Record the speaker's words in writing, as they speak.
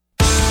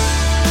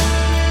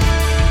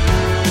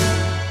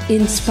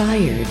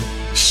Inspired,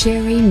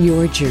 sharing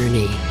your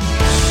journey.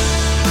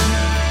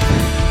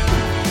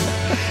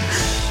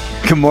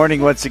 Good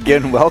morning once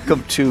again.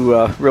 Welcome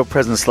to Real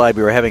Presence Live.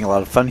 We were having a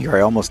lot of fun here.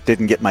 I almost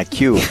didn't get my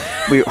cue.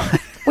 We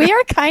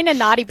are kind of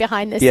naughty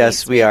behind the scenes.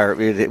 Yes, we are.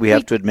 We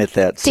have to admit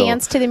that.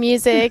 Dance to the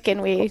music,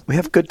 and we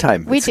have a good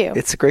time. We do.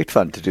 It's great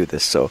fun to do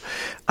this. So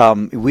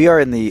we are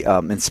in the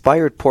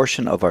inspired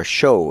portion of our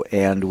show,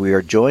 and we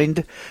are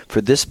joined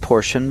for this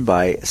portion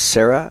by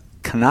Sarah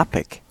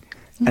Knapik.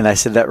 And I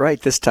said that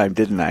right this time,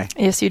 didn't I?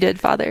 Yes, you did,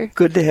 Father.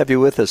 Good to have you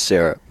with us,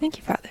 Sarah. Thank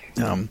you,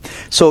 Father.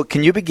 So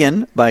can you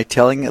begin by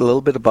telling a little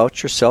bit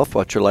about yourself,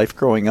 about your life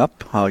growing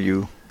up, how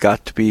you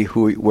got to be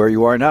where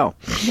you are now?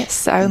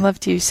 Yes, I would love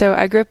to. So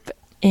I grew up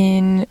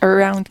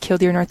around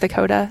Killdeer, North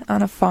Dakota,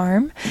 on a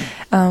farm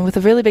with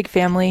a really big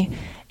family,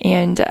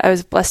 and I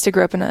was blessed to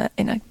grow up in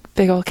a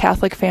big old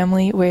Catholic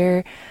family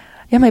where,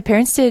 my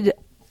parents did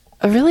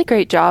a really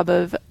great job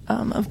of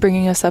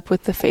bringing us up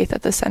with the faith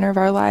at the center of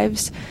our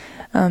lives.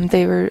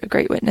 They were a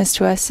great witness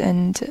to us,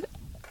 and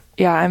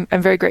I'm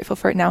very grateful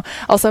for it now.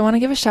 Also, I want to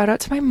give a shout out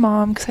to my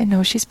mom because I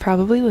know she's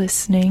probably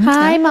listening.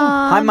 Hi,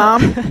 Mom. Hi,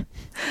 Mom.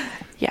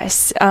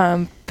 Yes.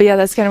 But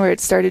that's kind of where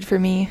it started for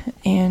me,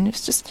 and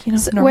it's just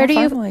So where do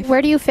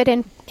you fit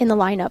in the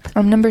lineup?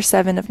 I'm number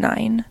 7 of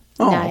 9.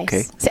 Oh, nice.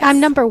 Okay. See, I'm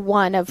number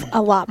 1 of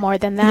a lot more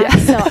than that,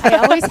 so I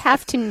always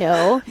have to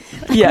know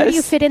where do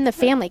you fit in the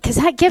family, because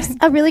that gives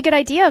a really good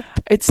idea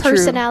of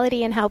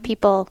personality and how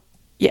people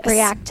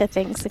react to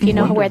things if you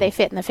know where they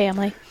fit in the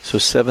family. So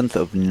 7th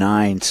of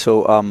 9.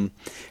 So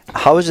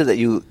how is it that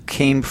you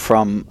came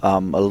from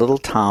a little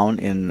town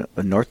in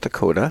North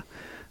Dakota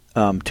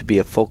to be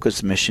a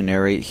focused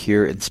missionary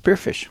here in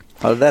Spearfish?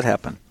 How did that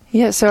happen?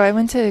 Yeah, so I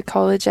went to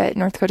college at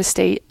North Dakota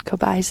State,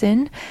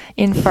 Cobison,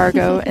 in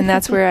Fargo, and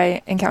that's where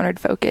I encountered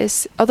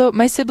Focus. Although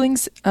my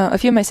siblings, a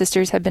few of my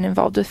sisters had been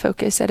involved with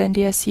Focus at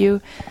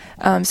NDSU,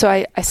 so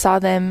I saw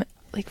them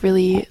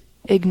really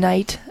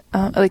ignite,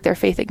 their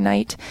faith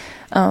ignite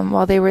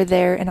while they were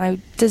there, and I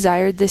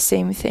desired the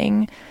same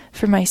thing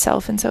for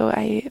myself. And so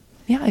I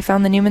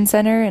found the Newman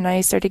Center, and I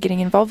started getting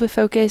involved with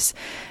Focus.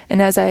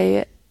 And as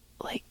I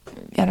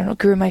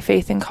grew my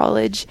faith in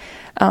college,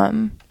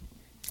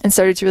 and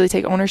started to really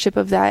take ownership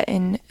of that,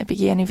 and I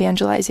began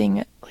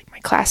evangelizing my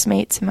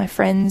classmates and my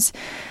friends,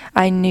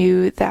 I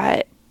knew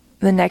that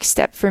the next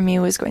step for me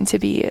was going to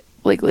be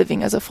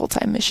living as a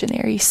full-time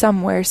missionary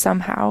somewhere,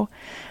 somehow.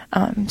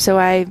 So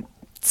I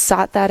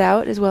sought that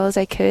out as well as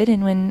I could,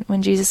 and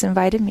when Jesus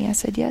invited me, I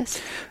said yes.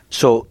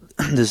 So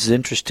this is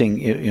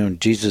interesting.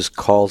 Jesus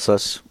calls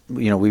us.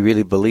 We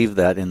really believe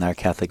that in our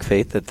Catholic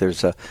faith, that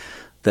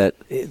that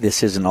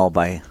this isn't all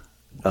by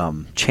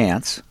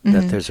chance,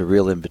 that there's a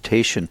real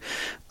invitation.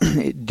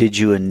 Did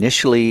you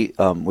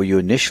were you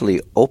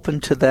initially open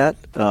to that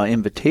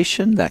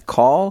invitation, that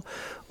call,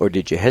 or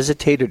did you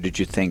hesitate, or did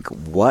you think,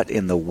 what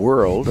in the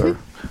world, or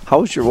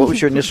what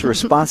was your initial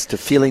response to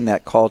feeling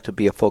that call to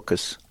be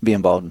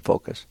involved in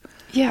Focus?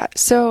 Yeah,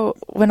 so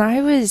when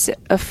I was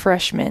a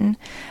freshman,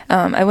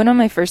 I went on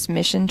my first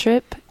mission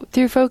trip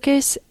through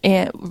Focus,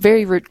 and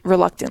very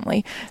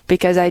reluctantly,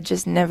 because I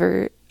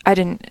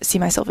didn't see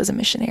myself as a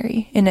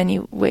missionary in any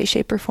way,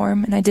 shape, or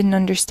form, and I didn't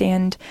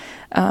understand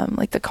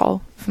the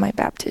call of my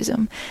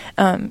baptism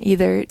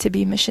either to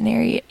be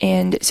missionary.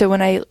 And so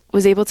when I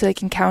was able to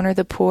encounter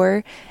the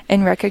poor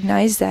and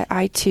recognize that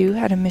I too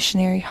had a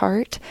missionary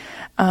heart,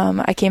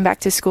 I came back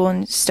to school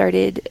and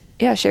started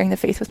sharing the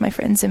faith with my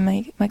friends and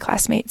my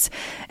classmates.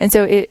 And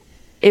so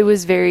it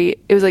was very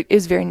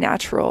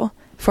natural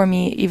for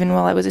me, even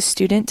while I was a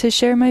student, to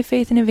share my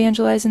faith and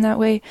evangelize in that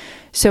way.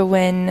 So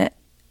when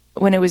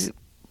it was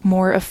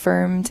more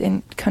affirmed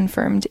and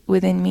confirmed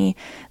within me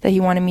that he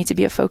wanted me to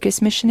be a Focus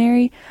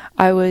missionary,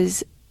 I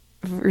was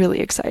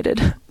really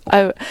excited.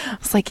 I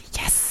was like,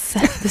 yes,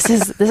 this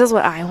is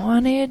what I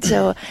wanted.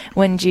 So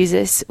when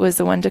Jesus was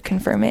the one to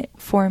confirm it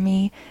for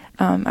me,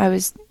 I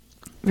was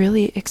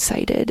really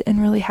excited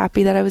and really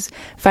happy that I was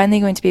finally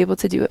going to be able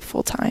to do it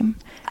full time.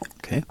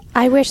 Okay.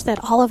 I wish that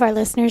all of our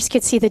listeners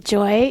could see the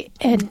joy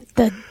and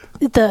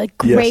the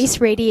grace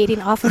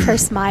radiating off of her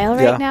smile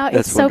right now.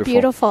 It's so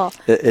wonderful. Beautiful.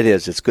 It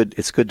is. It's good.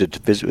 It's good to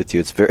visit with you.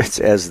 It's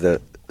as the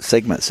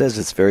segment says,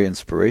 it's very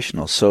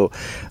inspirational. So,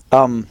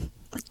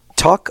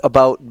 talk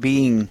about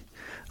being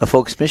a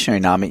Focus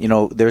missionary now. I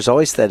mean, there's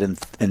always that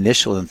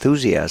initial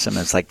enthusiasm.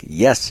 It's like,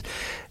 yes.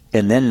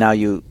 And then now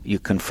you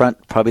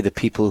confront probably the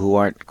people who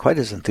aren't quite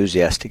as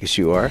enthusiastic as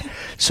you are.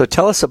 So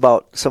tell us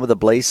about some of the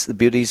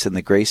beauties and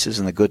the graces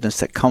and the goodness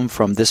that come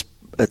from this,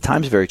 at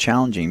times, very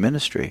challenging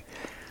ministry.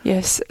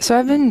 Yes. So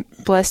I've been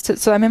blessed.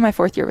 So I'm in my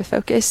 4th year with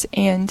Focus,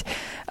 and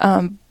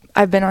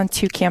I've been on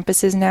 2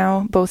 campuses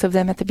now, both of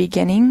them at the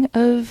beginning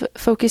of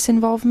Focus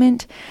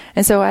involvement.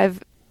 And so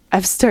I've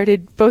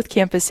started both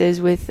campuses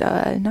with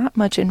not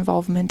much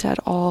involvement at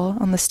all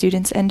on the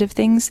students' end of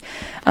things,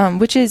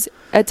 which is,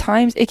 at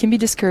times, it can be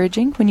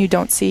discouraging when you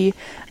don't see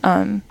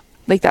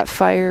that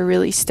fire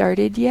really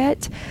started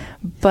yet.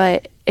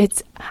 But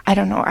I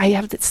don't know, I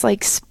have this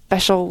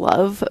special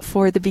love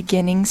for the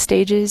beginning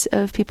stages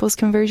of people's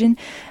conversion.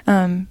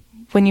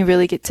 When you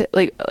really get to,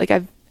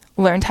 I've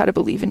learned how to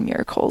believe in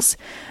miracles.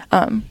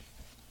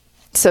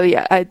 So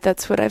yeah,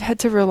 that's what I've had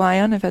to rely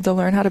on. I've had to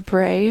learn how to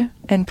pray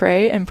and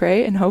pray and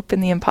pray and hope in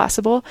the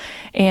impossible.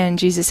 And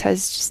Jesus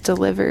has just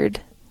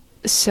delivered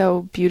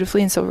so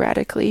beautifully and so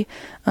radically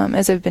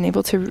as I've been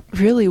able to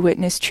really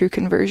witness true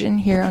conversion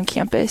here on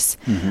campus.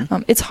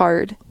 It's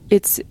hard.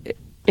 It's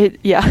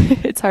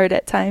hard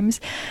at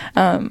times.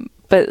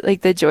 But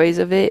like the joys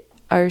of it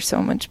are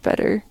so much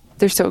better.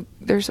 They're so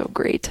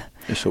great.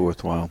 They're so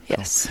worthwhile.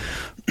 Yes.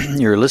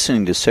 You're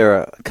listening to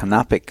Sarah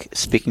Kanapik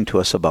speaking to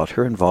us about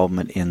her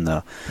involvement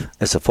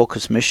as a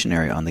focus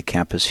missionary on the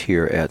campus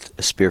here at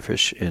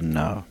Spearfish in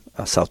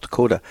South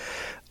Dakota.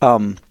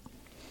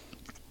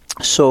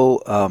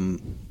 So,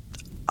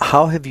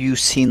 how have you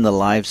seen the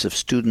lives of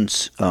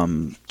students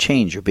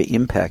change or be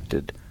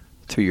impacted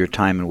through your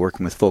time in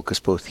working with Focus,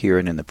 both here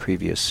and in the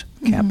previous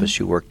campus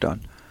you worked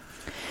on?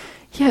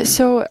 Yeah,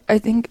 so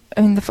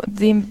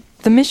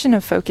the mission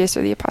of Focus,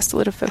 or the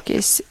apostolate of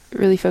Focus,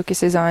 really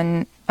focuses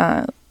on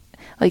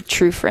like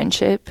true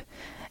friendship,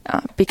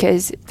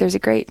 because there's a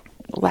great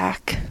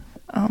lack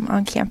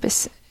on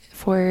campus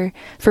for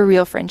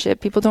real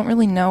friendship. People don't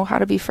really know how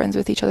to be friends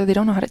with each other. They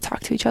don't know how to talk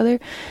to each other.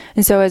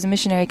 And so as a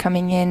missionary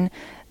coming in,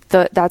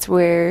 that's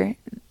where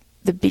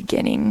the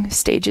beginning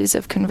stages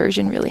of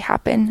conversion really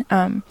happen.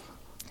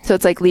 So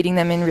it's like leading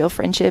them in real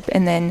friendship,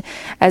 and then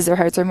as their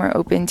hearts are more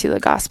open to the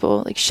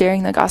gospel, like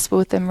sharing the gospel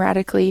with them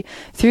radically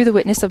through the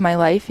witness of my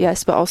life,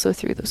 yes, but also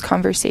through those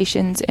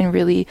conversations and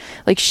really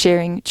like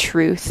sharing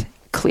truth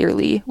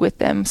clearly with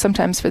them,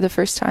 sometimes for the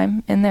first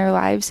time in their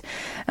lives,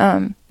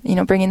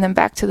 bringing them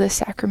back to the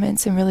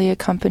sacraments and really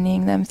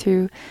accompanying them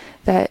through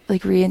that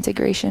like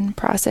reintegration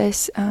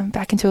process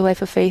back into a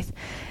life of faith.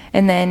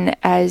 And then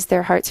as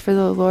their hearts for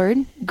the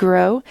Lord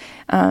grow,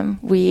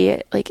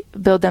 we like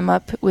build them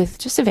up with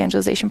just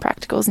evangelization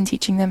practicals and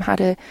teaching them how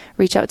to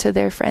reach out to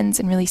their friends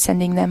and really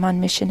sending them on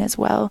mission as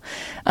well.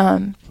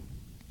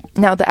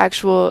 Now the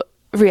actual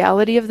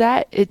reality of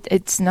that,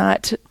 it's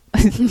not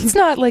it's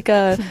not like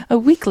a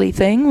weekly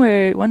thing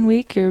where 1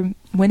 week you're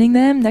winning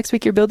them, next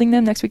week you're building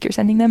them, next week you're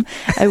sending them.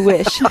 I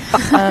wish.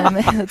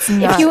 That's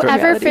not if you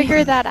ever reality.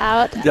 Figure that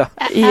out,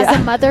 as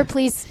a mother,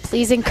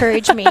 please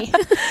encourage me.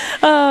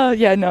 Oh,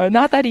 yeah, no,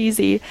 not that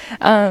easy.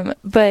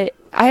 But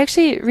I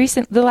actually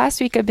the last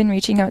week I've been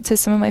reaching out to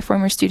some of my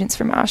former students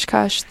from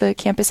Oshkosh, the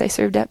campus I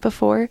served at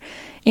before.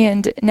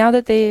 And now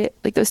that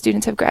those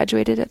students have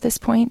graduated at this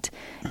point,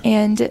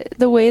 and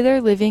the way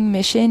they're living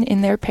mission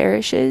in their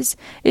parishes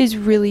is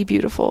really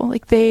beautiful.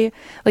 Like they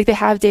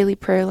have daily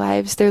prayer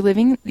lives. They're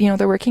living,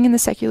 they're working in the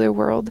secular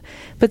world,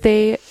 but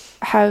they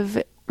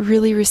have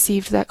really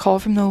received that call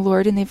from the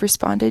Lord, and they've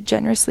responded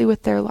generously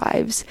with their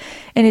lives.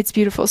 And it's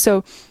beautiful.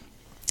 So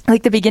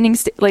like the beginning,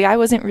 I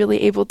wasn't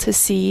really able to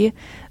see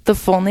the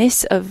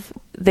fullness of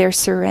their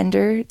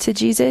surrender to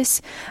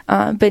Jesus.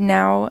 But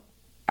now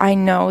I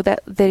know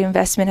that the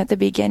investment at the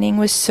beginning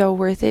was so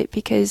worth it,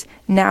 because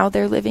now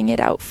they're living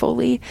it out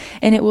fully,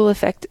 and it will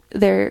affect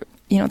their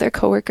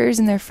coworkers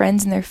and their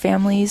friends and their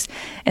families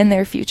and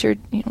their future,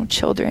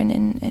 children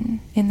and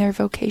in their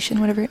vocation,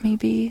 whatever it may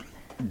be.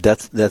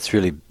 That's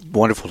really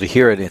wonderful to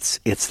hear. And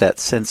it's that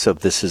sense of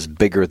this is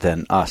bigger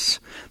than us,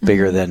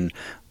 bigger than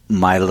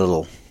my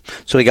little.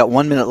 So we got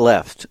 1 minute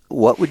left.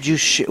 What would you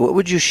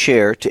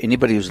share to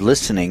anybody who's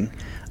listening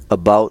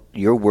about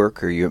your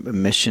work or your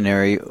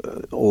missionary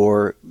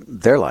or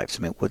their lives?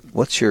 I mean,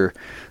 what's your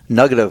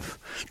nugget of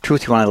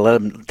truth you want to let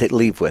them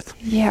leave with?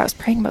 Yeah, I was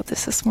praying about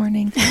this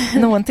morning.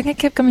 And the one thing I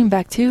kept coming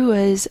back to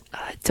was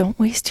don't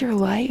waste your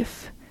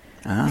life.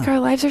 Like our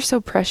lives are so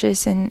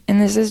precious, and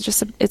this is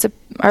just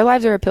our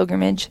lives are a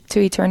pilgrimage to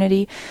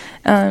eternity.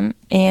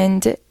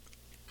 And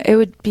it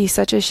would be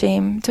such a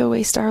shame to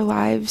waste our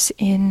lives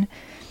in,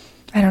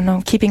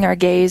 keeping our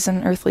gaze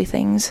on earthly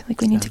things.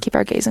 Like we need to keep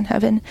our gaze in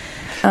heaven.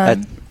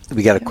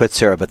 We got to quit,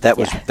 Sarah, but that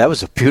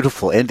was a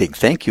beautiful ending.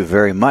 Thank you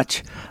very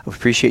much. I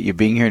appreciate you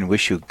being here and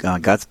wish you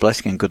God's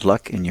blessing and good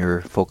luck in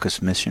your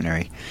Focus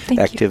missionary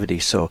activity.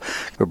 So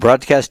we're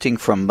broadcasting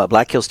from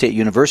Black Hills State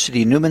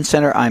University Newman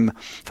Center. I'm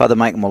Father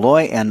Mike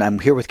Malloy, and I'm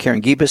here with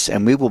Karen Gibas,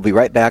 and we will be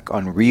right back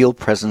on Real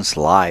Presence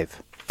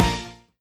Live.